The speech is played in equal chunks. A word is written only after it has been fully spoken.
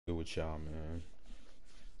with y'all, man.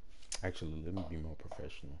 Actually, let me be more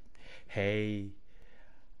professional. Hey,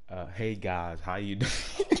 hey guys, how you doing?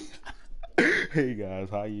 Hey guys,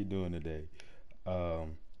 how you doing today?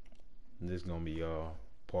 Um, this is gonna be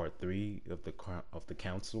part three of the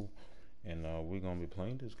council, and we're gonna be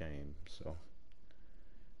playing this game. So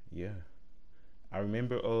yeah, I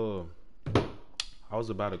remember I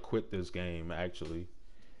was about to quit this game actually,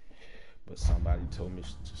 but somebody told me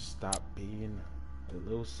to stop being a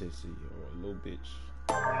little sissy or a little bitch,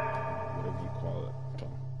 whatever you call it. So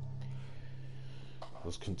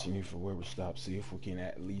let's continue for where we stopped. See if we can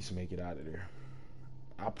at least make it out of there.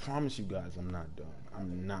 I promise you guys, I'm not done.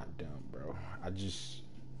 I'm not done, bro. I just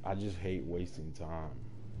hate wasting time,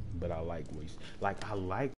 but I like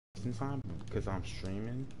wasting time because I'm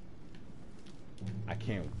streaming. I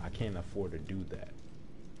can't afford to do that.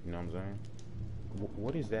 You know what I'm saying?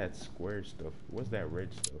 What is that square stuff? What's that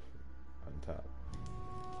red stuff on top?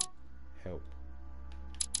 Help.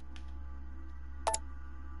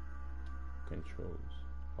 Controls.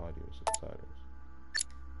 Audio subtitles.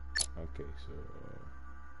 Okay, so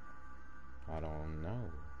I don't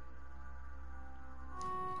know.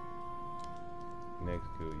 Next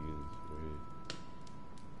skill uses with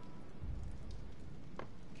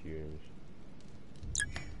cures.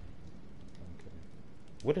 Okay.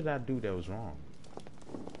 What did I do that was wrong?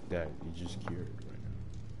 That you just cured right now.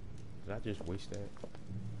 Did I just waste that?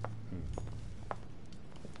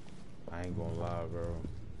 I ain't gonna lie, bro.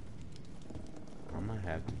 I'm gonna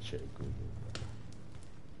have to check Google, bro.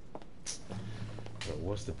 But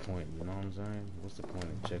what's the point? You know what I'm saying? What's the point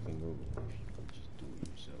of checking Google if you can just do it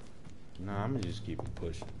yourself? Nah, I'm gonna just keep it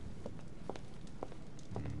pushing.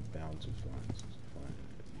 Bound to find it.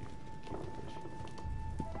 Yeah, keep it pushing.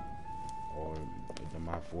 Or am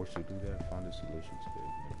I forced to do that? Find a solution to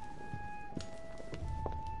that.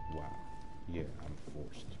 Wow. Yeah, I'm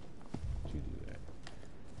forced to do that.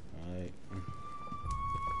 Alright. I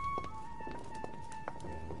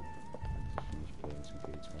just finished playing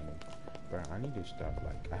 2K20. Bro, I need to stop.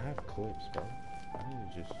 Like, I have clips, bro. I need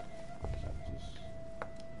to just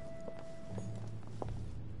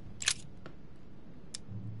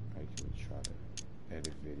actually try to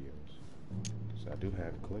edit videos. Because I do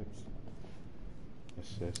have clips.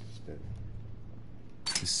 Assess the step.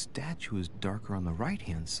 The statue is darker on the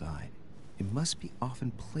right-hand side. It must be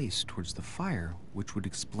often placed towards the fire, which would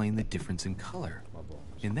explain the difference in color.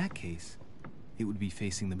 In that case, it would be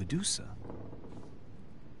facing the Medusa.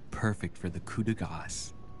 Perfect for the coup de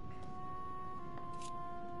grace.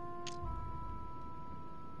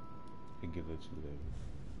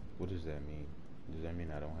 What does that mean? Does that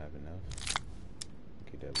mean I don't have enough?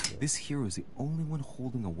 Okay, there we go. This hero is the only one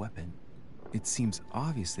holding a weapon. It seems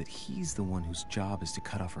obvious that he's the one whose job is to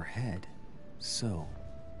cut off her head. So,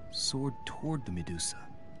 sword toward the Medusa.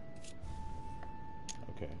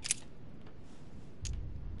 Okay.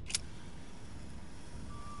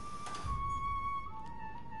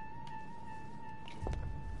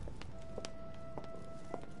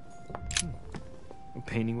 A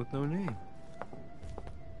painting with no name.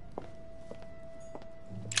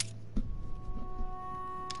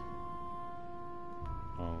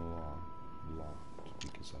 Locked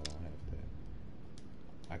because I don't have that.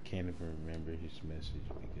 I can't even remember his message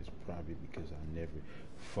because I never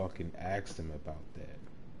fucking asked him about that.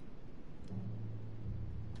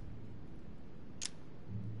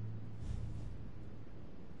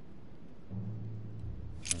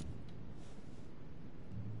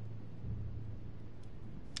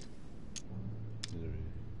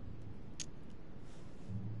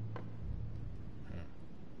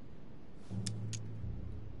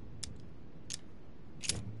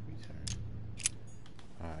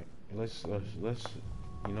 Let's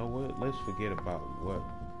you know what? Let's forget about what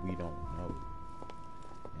we don't know.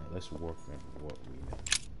 And let's work on what we know.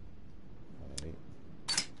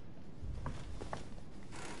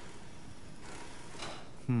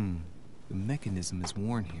 Alright. The mechanism is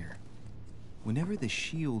worn here. Whenever the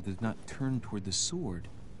shield is not turned toward the sword,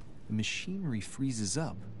 the machinery freezes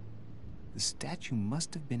up. The statue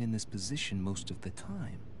must have been in this position most of the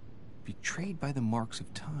time, betrayed by the marks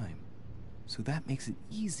of time. So that makes it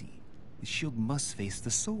easy. The shield must face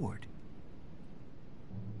the sword.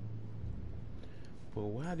 But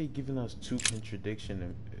why are they giving us two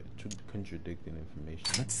contradicting information?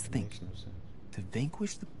 Let's think. Makes no sense. To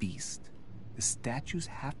vanquish the beast, the statues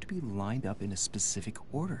have to be lined up in a specific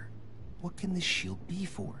order. What can the shield be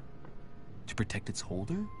for? To protect its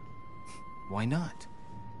holder? Why not?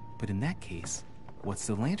 But in that case, what's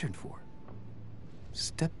the lantern for?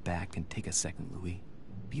 Step back and take a second, Louis.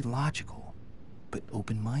 Be logical, but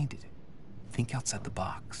open-minded. Think outside the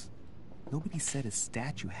box. nobody said a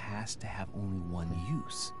statue has to have only one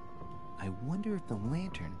use. I wonder if the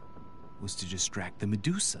lantern was to distract the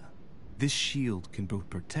Medusa. This shield can both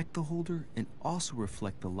protect the holder and also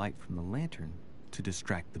reflect the light from the lantern to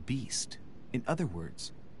distract the beast. In other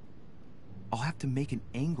words, I'll have to make an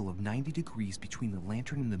angle of 90 degrees between the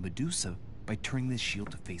lantern and the Medusa by turning this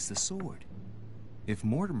shield to face the sword. If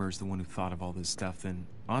Mortimer's the one who thought of all this stuff, then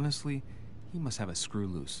honestly, he must have a screw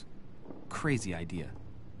loose. Crazy idea,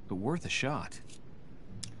 but worth a shot.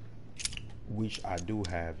 Which I do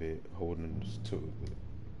have it holding to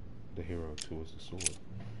the hero towards the sword.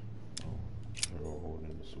 Hero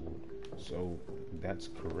holding the sword. So that's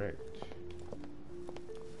correct.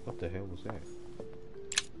 What the hell was that?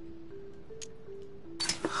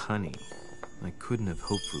 Honey, I couldn't have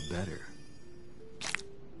hoped for better.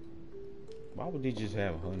 Why would they just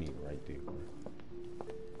have honey right there, bro?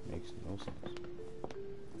 Makes no sense.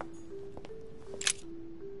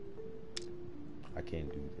 I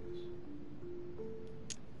can't do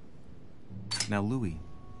this. Now, Louis,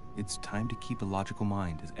 it's time to keep a logical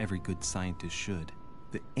mind, as every good scientist should.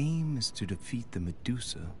 The aim is to defeat the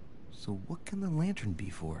Medusa, so what can the lantern be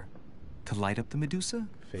for? To light up the Medusa?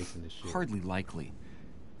 Facing the shield. Hardly likely.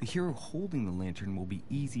 The hero holding the lantern will be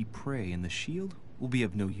easy prey, and the shield will be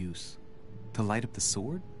of no use. To light up the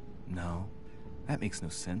sword? No, that makes no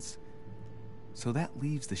sense. So that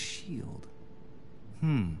leaves the shield.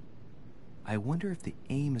 I wonder if the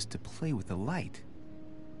aim is to play with the light.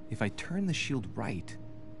 If I turn the shield right,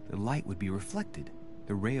 the light would be reflected.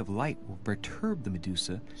 The ray of light will perturb the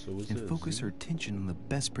Medusa and focus her attention on the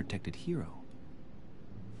best protected hero.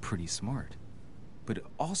 Pretty smart. But it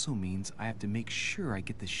also means I have to make sure I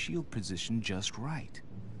get the shield position just right.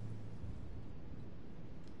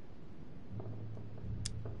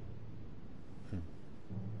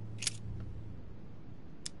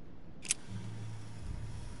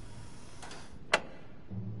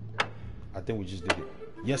 I think we just did it.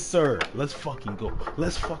 Yes, sir. Let's fucking go.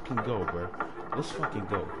 Let's fucking go, bro. Let's fucking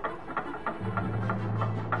go.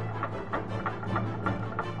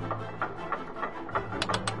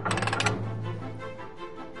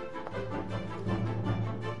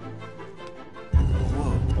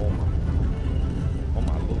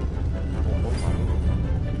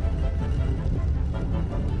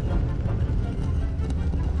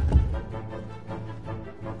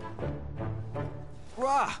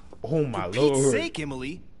 Oh my lord. For Pete's sake,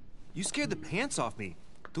 Emily. You scared the pants off me.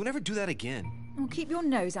 Don't ever do that again. Well, keep your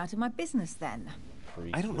nose out of my business then.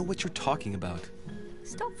 I don't know what you're talking about.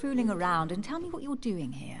 Stop fooling around and tell me what you're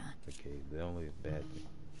doing here. Okay, the only bad thing.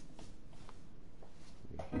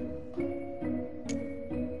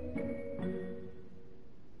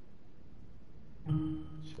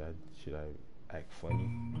 Should I act funny?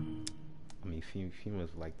 I mean,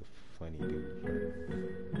 females like the funny dudes.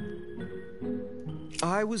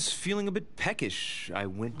 I was feeling a bit peckish. I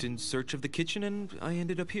went in search of the kitchen and I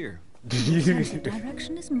ended up here. Your sense of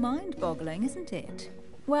direction is mind-boggling, isn't it?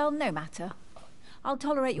 Well, no matter. I'll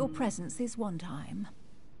tolerate your presence this one time.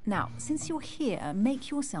 Now, since you're here, make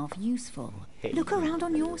yourself useful. Look around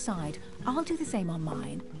on your side. I'll do the same on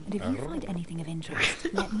mine. And if you find anything of interest,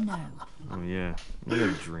 let me know. Oh, yeah. You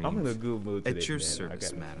have dreams. I'm in a good mood today, At your man.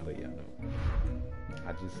 service, madam. Let y'all know.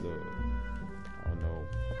 I just, I don't know.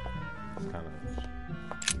 It's kind of,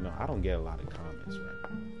 I don't get a lot of comments, right?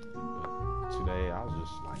 But today, I was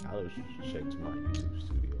just checked to my YouTube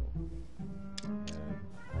studio. And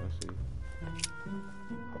honestly, I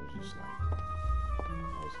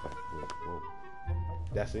was like, whoa.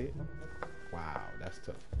 That's it? Wow, that's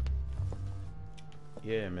tough.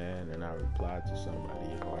 Yeah, man, and I replied to somebody,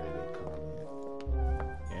 hearted a comment.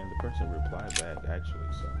 And the person replied back,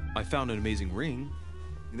 actually, so. I found an amazing ring.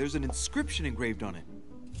 There's an inscription engraved on it.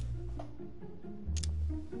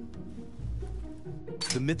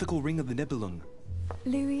 The mythical ring of the Nibelung.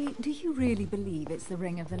 Louis, do you really believe it's the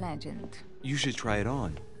ring of the legend? You should try it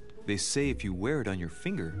on. They say if you wear it on your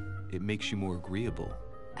finger, it makes you more agreeable.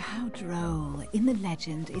 How droll. In the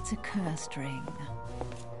legend, it's a cursed ring.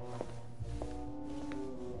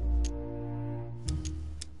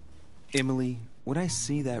 Emily, when I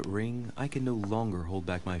see that ring, I can no longer hold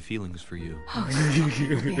back my feelings for you. Oh, stop.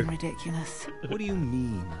 You're being ridiculous. What do you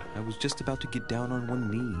mean? I was just about to get down on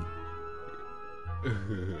one knee.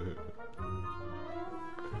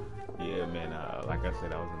 Yeah, man, like I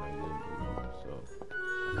said, I was in a good mood, so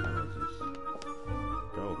I kind of just,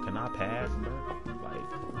 bro, can I pass, bro? Like,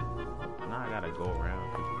 now I gotta go around.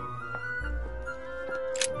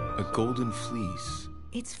 A golden fleece.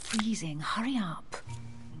 It's freezing. Hurry up.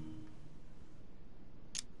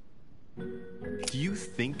 Do you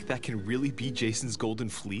think that can really be Jason's golden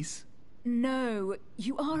fleece? No,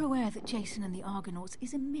 you are aware that Jason and the Argonauts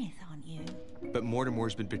is a myth, aren't you? But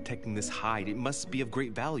Mortimer's been protecting this hide. It must be of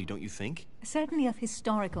great value, don't you think? Certainly of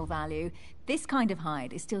historical value. This kind of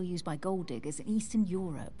hide is still used by gold diggers in Eastern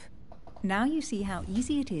Europe. Now you see how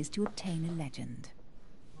easy it is to obtain a legend.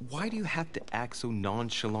 Why do you have to act so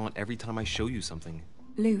nonchalant every time I show you something?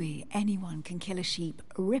 Louis, anyone can kill a sheep,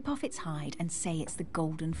 rip off its hide, and say it's the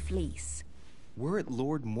Golden Fleece. We're at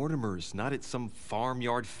Lord Mortimer's, not at some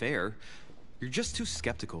farmyard fair. You're just too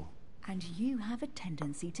skeptical. And you have a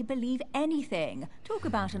tendency to believe anything. Talk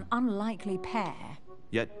about an unlikely pair.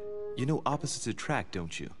 Yet, you know opposites attract,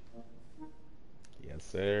 don't you? Yes,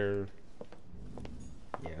 sir.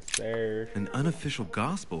 Yes, sir. An unofficial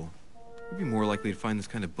gospel? You'd be more likely to find this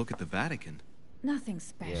kind of book at the Vatican. Nothing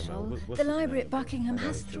special. what's The his library name, at bro? Buckingham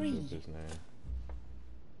has What's 3. his name?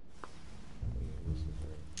 What's his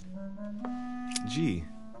name? Gee,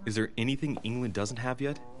 is there anything England doesn't have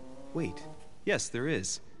yet? Wait, yes, there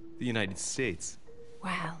is. The United States.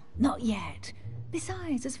 Well, not yet.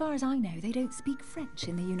 Besides, as far as I know, they don't speak French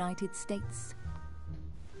in the United States.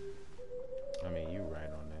 I mean, you right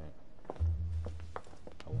on that.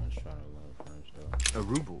 I once tried to learn French though. A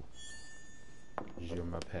ruble. Je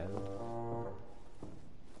m'appelle.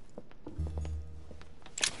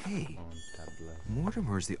 Hey, On table.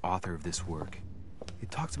 Mortimer's the author of this work.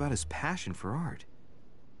 It talks about his passion for art.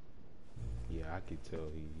 Yeah, I could tell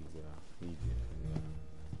he definitely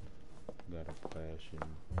got a passion.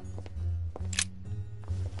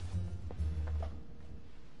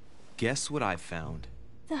 Guess what I found?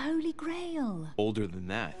 The Holy Grail. Older than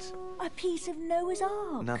that. A piece of Noah's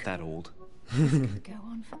Ark. Not that old. This could go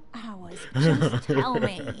on for hours. Just tell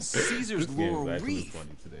me. Caesar's This game is laurel actually wreath.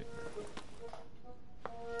 funny today.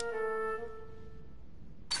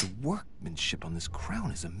 The workmanship on this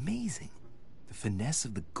crown is amazing. The finesse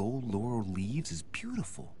of the gold laurel leaves is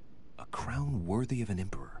beautiful. A crown worthy of an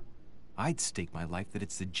emperor. I'd stake my life that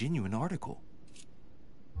it's the genuine article.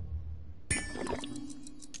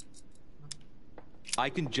 I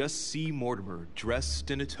can just see Mortimer dressed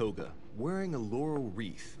in a toga, wearing a laurel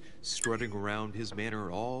wreath, strutting around his manor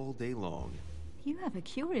all day long. You have a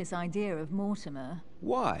curious idea of Mortimer.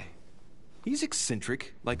 Why? He's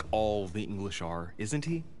eccentric, like all the English are, isn't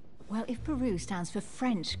he? Well, if Peru stands for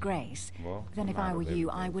French grace, Well, then if not I were of you,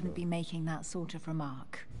 I everything, wouldn't so. be making that sort of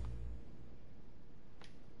remark.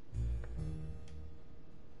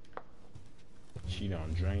 She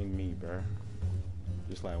done drained me, bruh.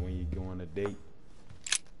 Just like when you go on a date.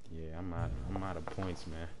 Yeah, I'm out of points,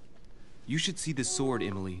 man. You should see this sword,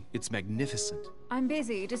 Emily. It's magnificent. I'm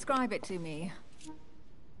busy. Describe it to me.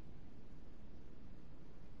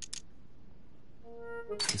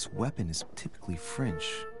 This weapon is typically French,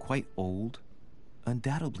 quite old,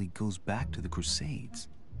 undoubtedly goes back to the Crusades.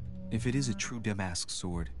 If it is a true Damask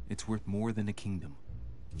sword, it's worth more than a kingdom.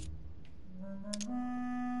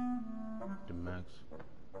 The max.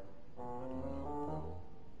 I don't know, bro.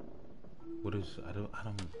 What is? I don't.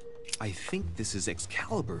 I think this is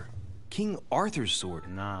Excalibur, King Arthur's sword.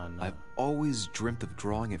 Nah. I've always dreamt of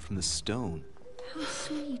drawing it from the stone. How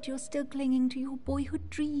sweet. You're still clinging to your boyhood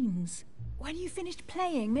dreams. When you finished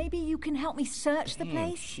playing, maybe you can help me search the Damn,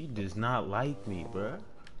 place? she does not like me, bruh.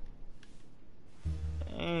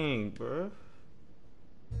 Dang, bruh.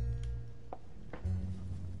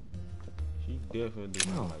 She definitely does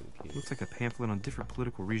not like the kid. Looks like a pamphlet on different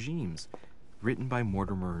political regimes, written by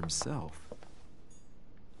Mortimer himself.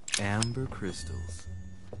 Amber crystals.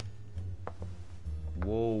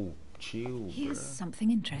 Whoa, chill, Here's bruh. something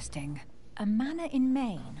interesting. A manor in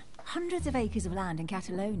Maine, hundreds of acres of land in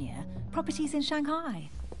Catalonia, properties in Shanghai.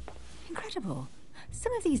 Incredible.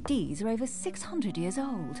 Some of these deeds are over 600 years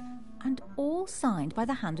old, and all signed by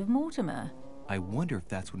the hand of Mortimer. I wonder if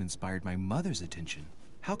that's what inspired my mother's attention.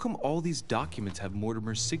 How come all these documents have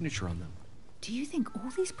Mortimer's signature on them? Do you think all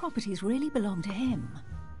these properties really belong to him?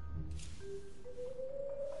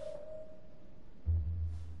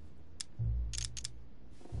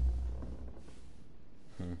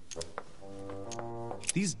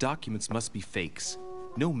 These documents must be fakes.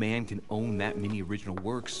 No man can own that many original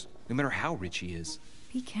works, no matter how rich he is.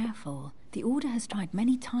 Be careful. The Order has tried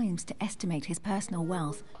many times to estimate his personal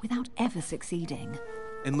wealth without ever succeeding.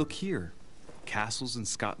 And look here. Castles in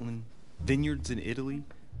Scotland, vineyards in Italy,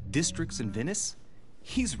 districts in Venice.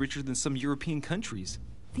 He's richer than some European countries.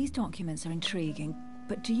 These documents are intriguing,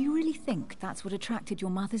 but do you really think that's what attracted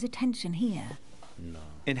your mother's attention here? No.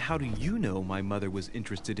 And how do you know my mother was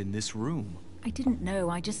interested in this room? I didn't know,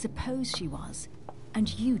 I just supposed she was. And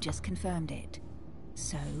you just confirmed it.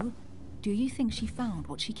 So, do you think she found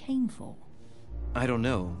what she came for? I don't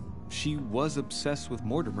know. She was obsessed with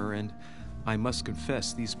Mortimer, and I must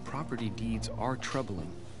confess, these property deeds are troubling.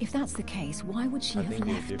 If that's the case, why would she I have think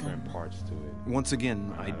there are left different them? parts to it. Once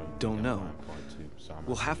again, I don't know. Part two, so I'm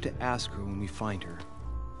We'll not have to ask her when we find her.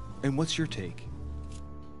 And what's your take?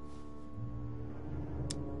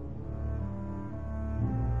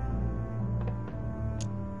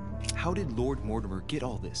 How did Lord Mortimer get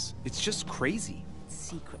all this? It's just crazy.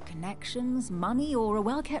 Secret connections, money, or a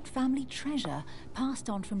well-kept family treasure passed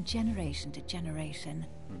on from generation to generation.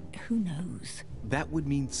 Who knows? That would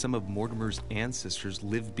mean some of Mortimer's ancestors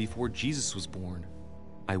lived before Jesus was born.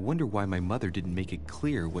 I wonder why my mother didn't make it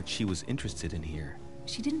clear what she was interested in here.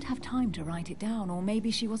 She didn't have time to write it down, or maybe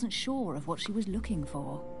she wasn't sure of what she was looking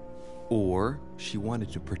for. Or she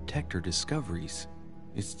wanted to protect her discoveries.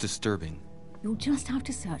 It's disturbing. You'll just have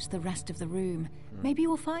to search the rest of the room. Maybe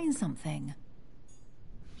you'll find something.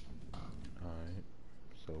 Alright.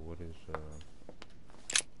 So what is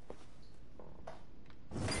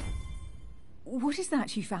What is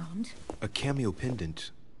that you found? A cameo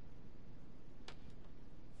pendant.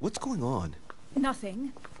 What's going on?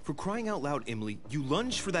 Nothing. For crying out loud, Emily, you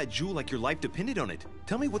lunged for that jewel like your life depended on it.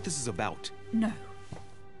 Tell me what this is about. No.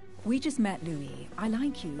 We just met, Louis. I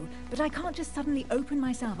like you, but I can't just suddenly open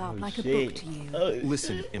myself out like a book to you.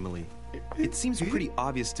 Listen, Emily. It seems pretty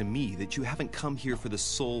obvious to me that you haven't come here for the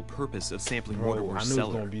sole purpose of sampling Bro, I Mortimer's knew it was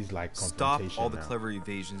cellar. gonna be like Stop confrontation all the now. clever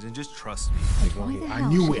evasions and just trust me. Why the I hell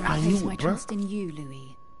knew should it, I I place knew my it, bruh. trust in you,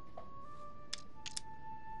 Louis?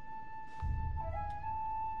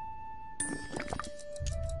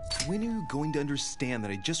 When are you going to understand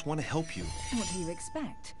that I just want to help you? What do you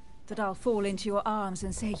expect? That I'll fall into your arms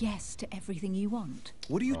and say yes to everything you want?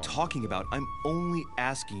 What are you talking about? I'm only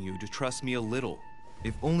asking you to trust me a little.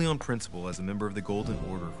 If only on principle, as a member of the Golden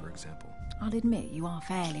Order, for example. I'll admit you are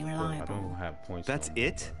fairly Bro, I reliable. don't have points. That's no more,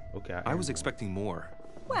 it? bro. Okay, I was am. expecting more.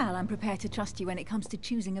 Well, I'm prepared to trust you when it comes to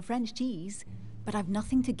choosing a French cheese, but I've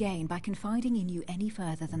nothing to gain by confiding in you any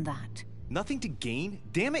further than that. Nothing to gain?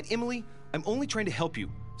 Damn it, Emily! I'm only trying to help you.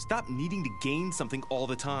 Stop needing to gain something all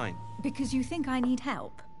the time. Because you think I need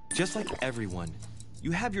help? Just like everyone.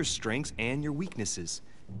 You have your strengths and your weaknesses.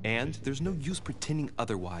 And there's no use pretending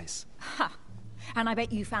otherwise. Ha! And I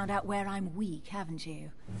bet you found out where I'm weak, haven't you?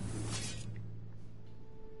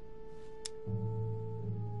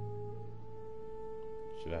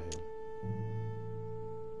 Should I hear?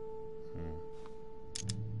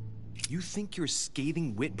 You think your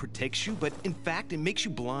scathing wit protects you, but in fact, it makes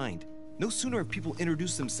you blind. No sooner have people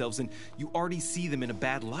introduced themselves than you already see them in a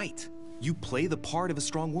bad light. You play the part of a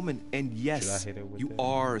strong woman, and yes, hit it with you that?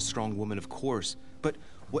 are a strong woman, of course. But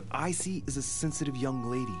what I see is a sensitive young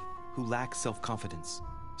lady who lacks self-confidence.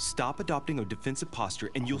 Stop adopting a defensive posture,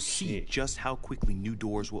 and you'll see shit. just how quickly new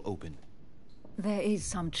doors will open. There is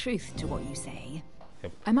some truth to what you say.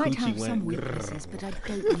 If I might Coochie have some went weaknesses, but I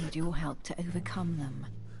don't need your help to overcome them.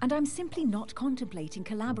 And I'm simply not contemplating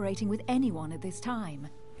collaborating with anyone at this time.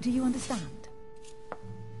 Do you understand?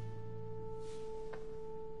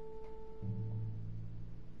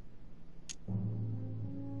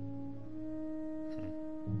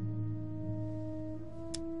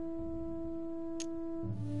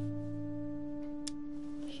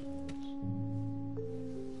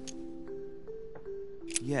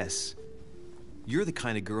 Yes, you're the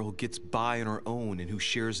kind of girl who gets by on her own and who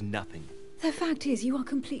shares nothing. The fact is, you are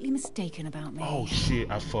completely mistaken about me. Oh shit,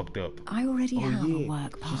 I fucked up. I already Oh have a yeah.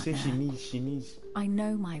 work She partner. said she needs. I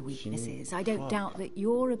know my weaknesses. I don't Fuck. doubt that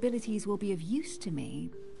your abilities will be of use to me.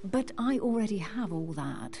 But I already have all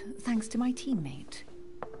that, thanks to my teammate.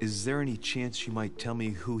 Is there any chance you might tell me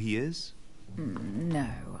who he is? No,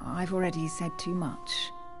 I've already said too much.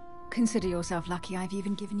 Consider yourself lucky I've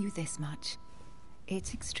even given you this much.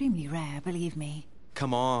 It's extremely rare, believe me.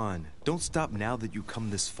 Come on, don't stop now that you've come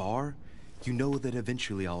this far. You know that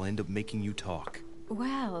eventually I'll end up making you talk.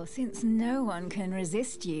 Well, since no one can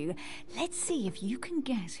resist you, let's see if you can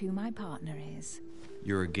guess who my partner is.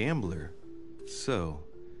 You're a gambler. So,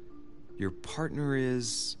 your partner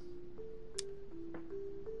is...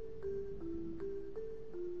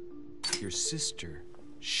 your sister.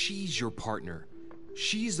 She's your partner.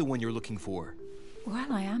 She's the one you're looking for.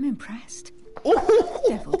 Well, I am impressed.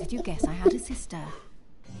 Devil, did you guess I had a sister?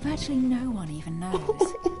 Virtually no one even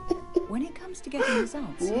knows. When it comes to getting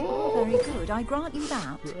results, you are very good, I grant you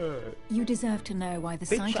that. You deserve to know why the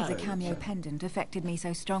sight of the cameo pendant affected me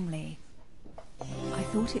so strongly. I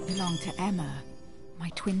thought it belonged to Emma, my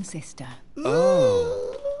twin sister.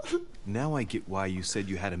 Oh. Now I get why you said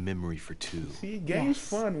you had a memory for two. See, game's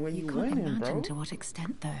fun when you can't winning, imagine bro. to what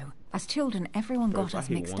extent, though. As children, everyone Bro, got if I us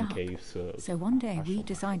hit mixed 1K up. subs, So one day I we shall-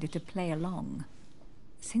 decided to play along.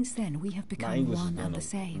 Since then, we have My become English is one and done the up.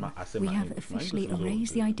 same. I said We my have English. My officially English was always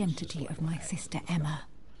erased the good. It's just identity like of my my accent sister was Emma.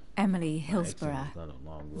 Emily My accent Hillsborough, was done a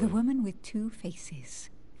long the way. woman with two faces.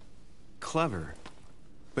 Clever.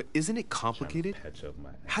 But isn't it Trying to complicated? patch up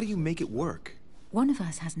my How do you accent. make it work? One of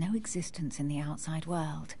us has no existence in the outside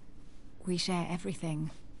world. We share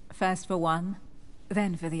everything. First for one,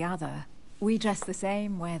 then for the other. We dress the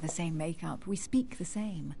same, wear the same makeup, we speak the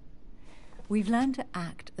same. We've learned to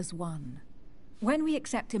act as one. When we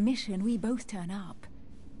accept a mission, we both turn up.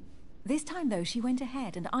 This time, though, she went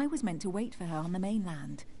ahead, and I was meant to wait for her on the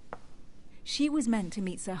mainland. She was meant to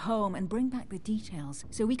meet Sir Home and bring back the details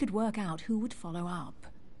so we could work out who would follow up.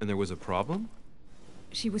 And there was a problem?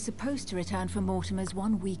 She was supposed to return from Mortimer's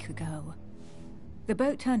 1 week ago. The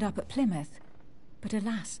boat turned up at Plymouth, but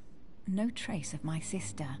alas, no trace of my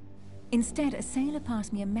sister. Instead, a sailor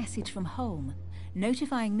passed me a message from home,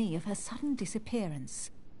 notifying me of her sudden disappearance.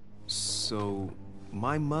 So,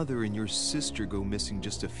 my mother and your sister go missing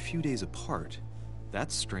just a few days apart.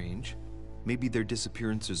 That's strange. Maybe their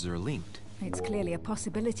disappearances are linked. It's clearly a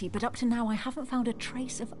possibility, but up to now I haven't found a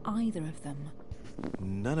trace of either of them.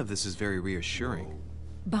 None of this is very reassuring.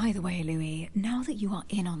 By the way, Louis, now that you are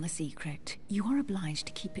in on the secret, you are obliged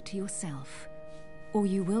to keep it to yourself, or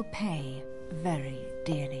you will pay very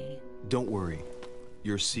dearly. Don't worry.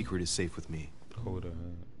 Your secret is safe with me. Hold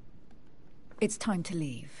on. It's time to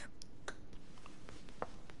leave.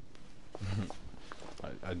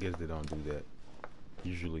 I guess they don't do that.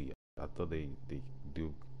 Usually, I thought they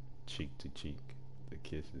do cheek to cheek, the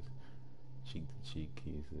kisses, cheek to cheek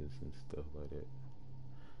kisses and stuff like that.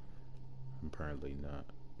 Apparently not.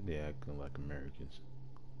 They acting like Americans.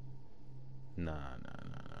 Nah.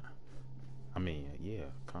 I mean, yeah,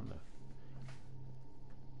 kinda.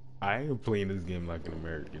 I ain't playing this game like an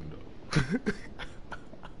American though.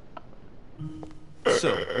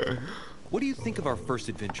 So, what do you think of our first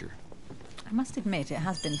adventure? I must admit, it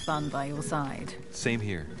has been fun by your side. Same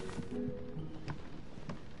here.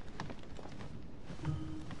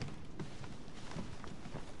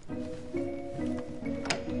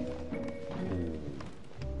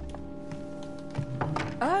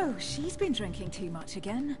 Oh, she's been drinking too much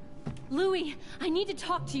again. Louis, I need to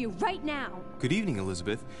talk to you right now. Good evening,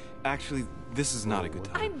 Elizabeth. Actually, this is not a good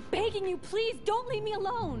time. I'm begging you, please don't leave me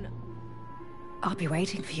alone. I'll be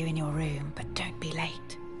waiting for you in your room, but don't be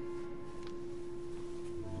late.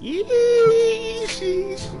 Yeah,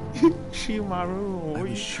 she in my room. I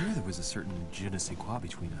was sure there was a certain je ne sais quoi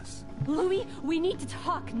between us. Louis, we need to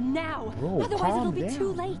talk now. Bro, Otherwise calm it'll be down.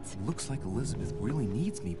 too late. Looks like Elizabeth really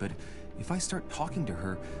needs me, but if I start talking to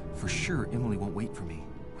her, for sure Emily won't wait for me.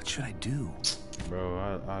 What should I do? Bro,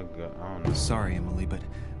 I don't know. Sorry, Emily, but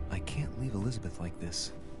I can't leave Elizabeth like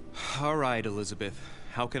this. All right, Elizabeth.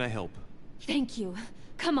 How can I help? Thank you.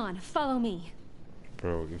 Come on, follow me.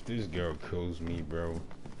 Bro, if this girl kills me, bro,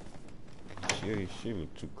 she was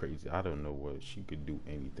too crazy. I don't know what she could do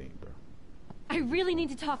anything, bro. I really need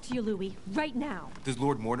to talk to you, Louis, right now. Does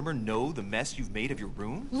Lord Mortimer know the mess you've made of your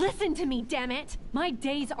room? Listen to me, damn it. My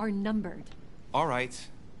days are numbered. All right.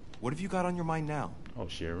 What have you got on your mind now? Oh,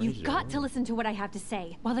 Sharon. You've got to listen to what I have to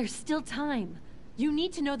say while there's still time. You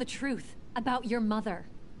need to know the truth about your mother.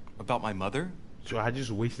 About my mother? So I just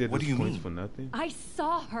wasted What this do you points mean? for nothing? I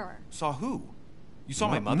saw her Saw who? You saw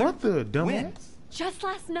my mother? Mother, dumbass. When? just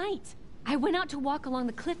last night. I went out to walk along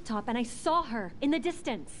the cliff top and I saw her in the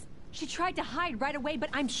distance. She tried to hide right away, but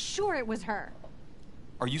I'm sure it was her.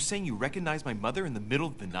 Are you saying you recognized my mother in the middle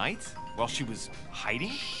of the night? While she was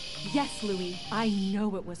hiding? Yes, Louis, I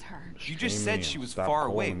know it was her. You just Hey, said man, she was stop far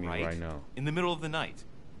calling away, me right? right now. In the middle of the night.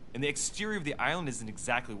 And the exterior of the island isn't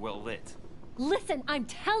exactly well lit. Listen, I'm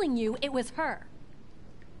telling you, it was her.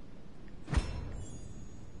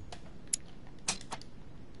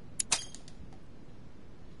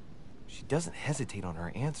 She doesn't hesitate on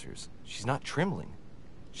her answers. She's not trembling.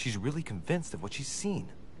 She's really convinced of what she's seen.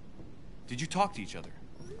 Did you talk to each other?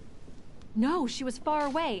 No, she was far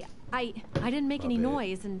away. I didn't make any bad.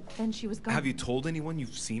 noise, and then she was gone. Have you told anyone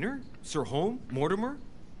you've seen her? Sir Home? Mortimer?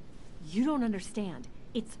 You don't understand.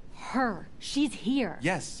 It's her. She's here.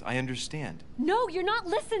 Yes, I understand. No, you're not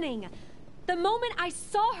listening. The moment I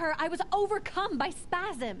saw her, I was overcome by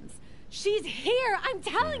spasms. She's here. I'm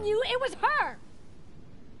telling you, it was her.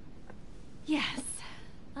 Yes,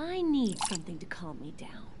 I need something to calm me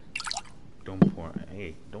down. Don't pour.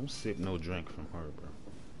 Hey, don't sip no drink from her, bro.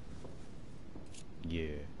 Yeah.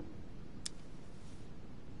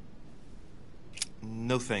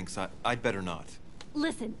 No thanks, I'd better not.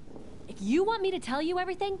 Listen, if you want me to tell you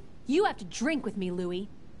everything, you have to drink with me, Louis.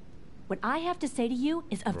 What I have to say to you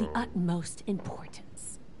is of the Bro. utmost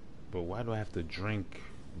importance. But why do I have to drink,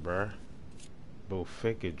 bruh? Bro,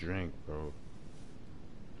 fake a drink, bro.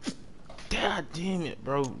 God damn it,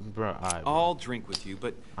 bro. Bro, alright, bro. I'll drink with you,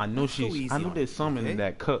 but I know not so she's. easy I know on there's me, some okay? in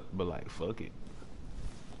that cup, but like, fuck it.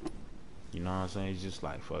 You know what I'm saying? It's just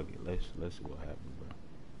like, fuck it. Let's see what happens, bro.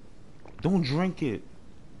 Don't drink it.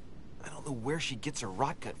 I don't know where she gets her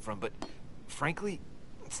rot gut from, but frankly,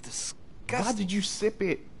 it's disgusting. Why did you sip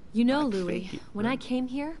it? You know, Like, Louis, fake it, when bro. I came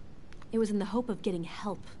here, it was in the hope of getting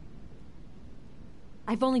help.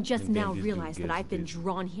 I've only just And then now this dude realized that gets I've been this.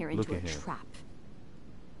 drawn here Look into a at him. trap.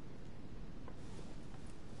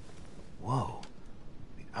 Whoa.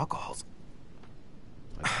 The alcohol's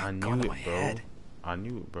Like, I knew gone to it, my bro. head. I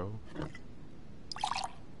knew it, bro.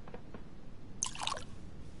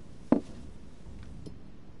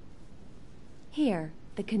 Here,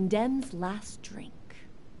 the condemned's last drink.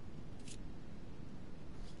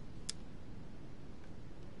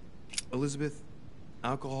 Elizabeth,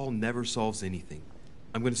 alcohol never solves anything.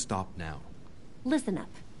 I'm gonna stop now. Listen up.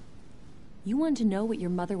 You want to know what your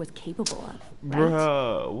mother was capable of, right?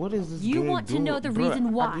 Bruh, what is this You game want to know doing? the Bruh,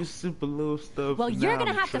 reason why. I just sip a little stuff. Well, you're now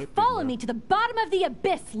gonna I'm have to tripping, follow bruh. me to the bottom of the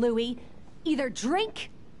abyss, Louis. Either drink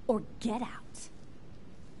or get out.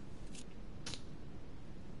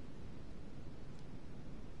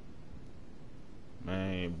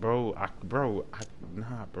 Man, nah,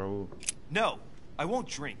 bro. No, I won't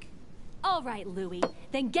drink. All right, Louis.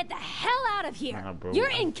 Then get the hell out of here. Nah, bro. You're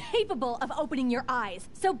incapable of opening your eyes,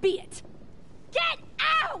 so be it. Get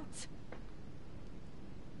out!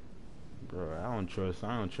 Bro, I don't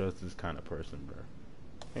trust this kind of person, bro.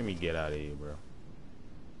 Let me get out of here, bro.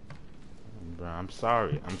 Bro, I'm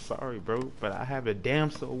sorry, bro, but I have a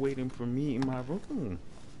damsel waiting for me in my room.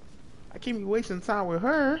 I can't be wasting time with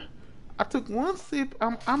her. I took one sip,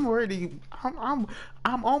 I'm ready. I'm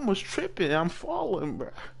almost tripping. I'm falling, bro.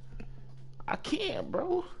 I can't,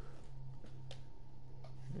 bro.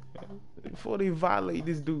 Before they violate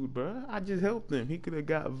this dude, bro, I just helped him. He could have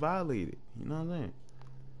got violated. You know what I'm saying?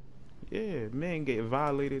 Yeah, men get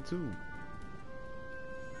violated too.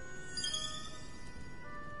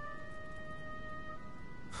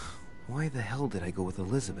 Why the hell did I go with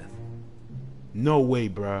Elizabeth? No way,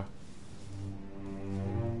 bruh.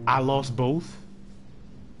 I lost both?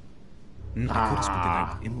 I could have spent the night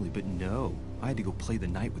Nah. with Emily, but no. I had to go play the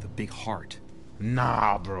night with a big heart.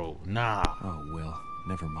 Nah, bro. Nah. Oh, well,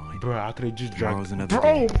 never mind. Bro, I could have just Tomorrow's drank. another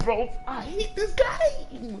Bro, day. bro, I hate this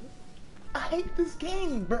game. I hate this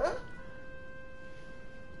game, bruh.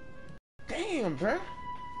 Damn, bruh.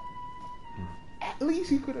 At least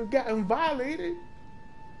he could have gotten violated.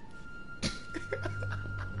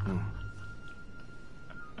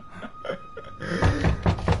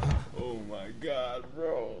 Oh my god,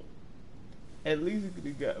 bro. At least he could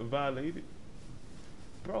have got violated.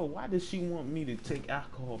 Bro, why does she want me to take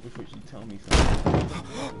alcohol before she tell me something?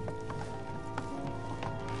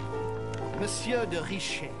 Monsieur de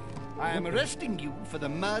Richet, I am arresting you for the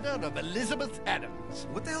murder of Elizabeth Adams.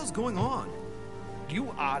 What the hell's going on?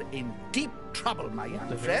 You are in deep trouble, my young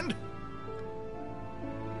the hell? friend.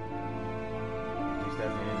 At least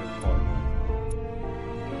that's the end of part.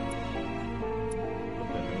 What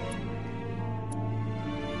the hell?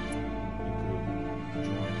 You could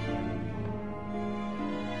join family.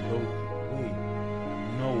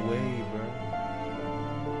 No way, bro.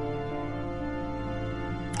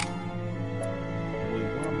 Wait,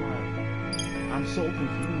 what am I? I'm so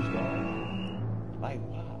confused, dog. Like,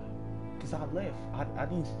 why? Cause I left. I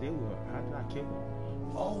didn't stay with her. How did I kill her?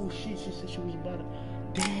 Oh shit! She said she was about to.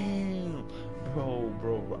 Damn,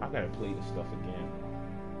 bro. I gotta play this stuff again.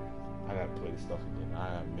 I gotta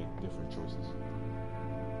make different choices.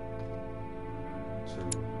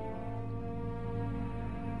 Two.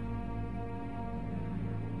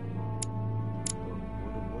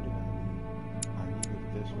 What did I need? I needed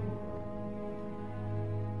this one.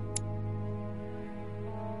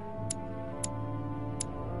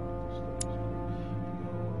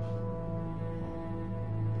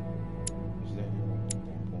 Is that one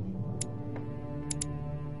point?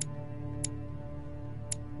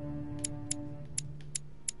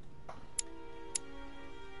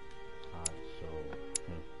 Alright, so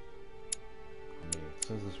I mean,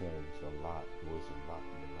 since this one was a lot than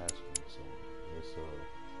the last one, so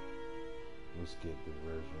let's get the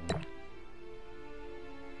version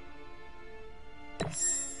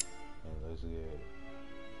and let's get.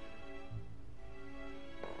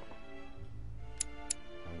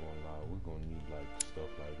 I'm gonna lie, we're gonna need like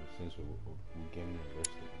stuff like this since we're getting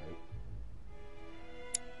arrested, right?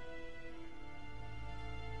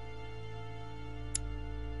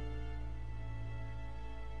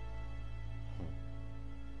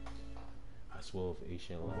 I swear if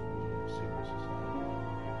Asian language and secret society.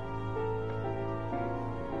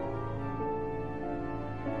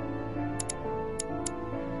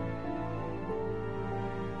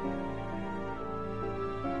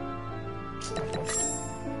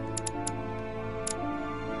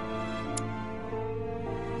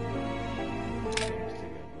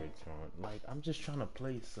 Like, I'm just trying to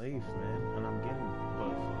play safe, man, and I'm getting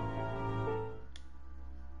buffed.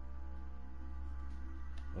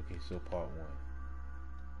 Okay, so part 1.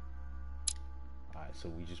 Alright, so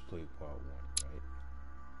we just played part 1,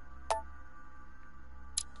 right?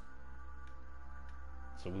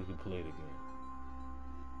 So we can play it again.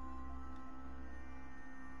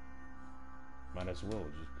 Might as well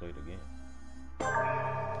just play it again. You know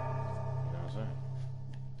what I'm saying?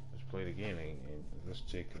 Let's play it again and let's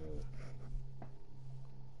check.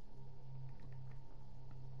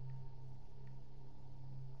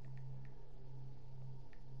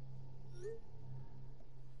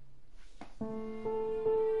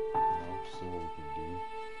 See what we can do. You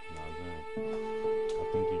know what I'm saying? I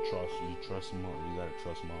think you trust mom. You gotta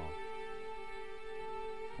trust mom.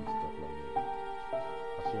 And stuff like that.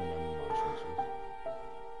 I still remember my choices.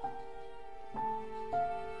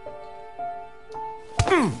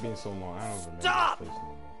 It's been so long, I don't remember Stop! this place no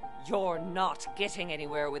more. You're not getting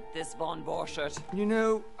anywhere with this Von Borchert. You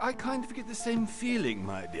know, I kind of get the same feeling,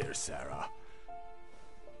 my dear Sarah.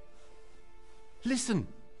 Listen.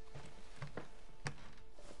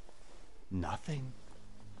 Nothing.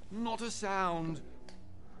 Not a sound.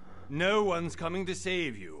 No one's coming to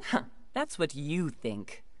save you. That's what you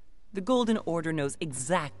think. The Golden Order knows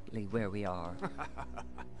exactly where we are.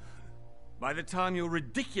 By the time your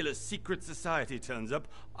ridiculous secret society turns up,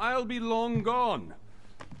 I'll be long gone.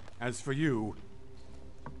 As for you,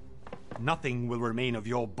 nothing will remain of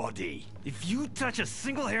your body. If you touch a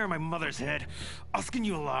single hair on my mother's head, I'll skin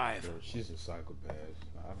you alive. Bro, she's a psychopath.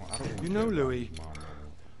 I don't You know, care about Louis, his mom no more.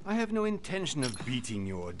 I have no intention of beating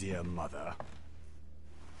your dear mother.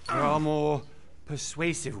 There are more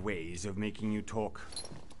persuasive ways of making you talk.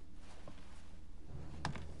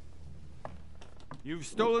 You've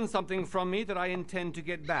stolen something from me that I intend to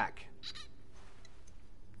get back.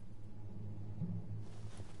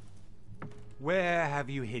 Where have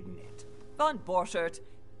you hidden it? Von Borchert,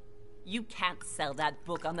 you can't sell that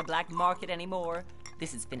book on the black market anymore.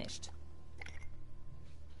 This is finished.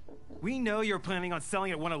 We know you're planning on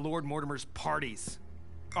selling at one of Lord Mortimer's parties.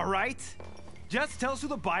 All right? Just tell us who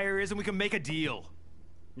the buyer is and we can make a deal.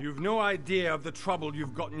 You've no idea of the trouble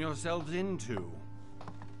you've gotten yourselves into.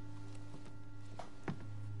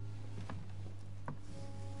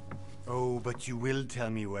 Oh, but you will tell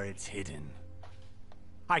me where it's hidden.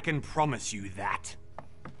 I can promise you that.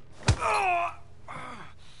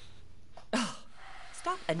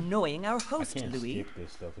 Stop annoying our I host, can't Louis. skip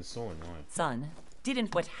this stuff. It's so annoying. Son,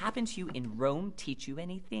 didn't what happened to you in Rome teach you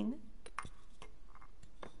anything?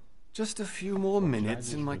 Just a few more minutes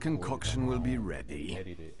just and my record it concoction will be ready.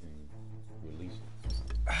 Edit it and release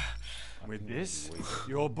it. With this,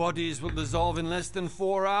 your bodies will dissolve in less than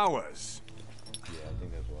 4 hours. Yeah, I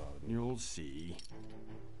think that's what I'll do. You'll see.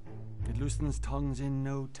 It loosens tongues in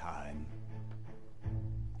no time.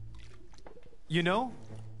 You know,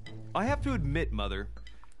 I have to admit, Mother,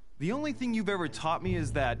 the only thing you've ever taught me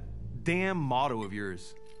is that damn motto of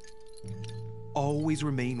yours. Always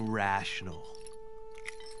remain rational.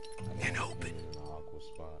 And open. In an awkward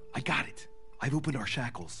spot. I got it. I've opened our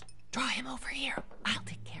shackles. Draw him over here. I'll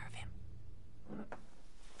take care of him.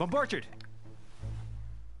 Von Borchert!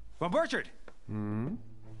 Von Borchert!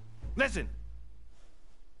 Listen.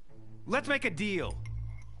 Let's make a deal.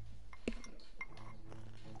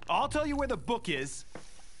 I'll tell you where the book is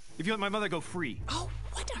if you let my mother go free. Oh,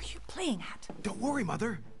 what are you playing at? Don't worry,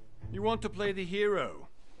 Mother. You want to play the hero.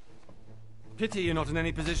 Pity you're not in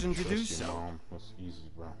any position to do Trust your so. mom. That's easy,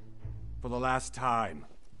 bro. For the last time.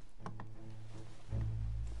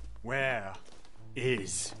 Where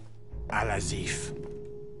is Al-Azif?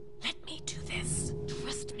 Let me do this.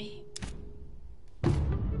 Trust me.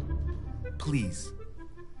 Please,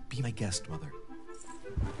 be my guest, Mother.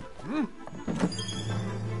 You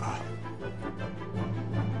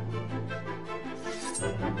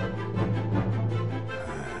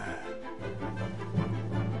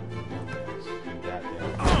got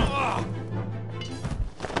that.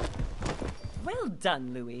 Well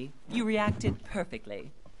done, Louis. You reacted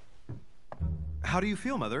perfectly. How do you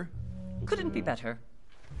feel, Mother? Couldn't be better.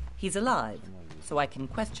 He's alive, so I can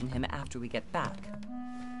question him after we get back.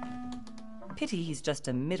 Pity he's just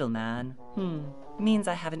a middleman. Means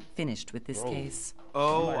I haven't finished with this case.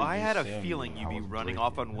 Oh, Somebody I had a just said feeling I you'd be was running breaking.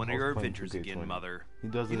 off on one I of was your playing adventures 2K20. again, Mother. He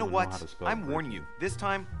doesn't You know even what? how to spell I'm brick. warning you. This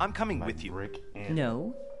time, I'm coming Like with you. brick and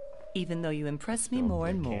No, even though you impress me spell more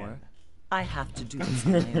and brick more. I have to do this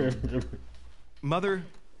on my own. Mother,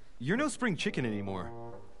 you're no spring chicken anymore.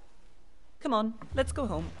 Come on, let's go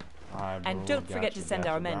home. Alright, And bro, don't forget to send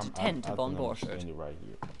our men to tend to Von I Borchert. think I'm gonna right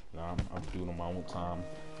here. Now I'm doing it on my own time.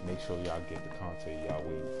 Make sure y'all get the content y'all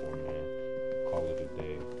waiting for, man. Call it a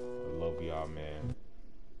day. I love y'all, man.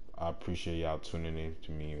 I appreciate y'all tuning in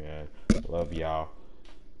to me, man. Love y'all.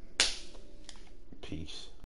 Peace.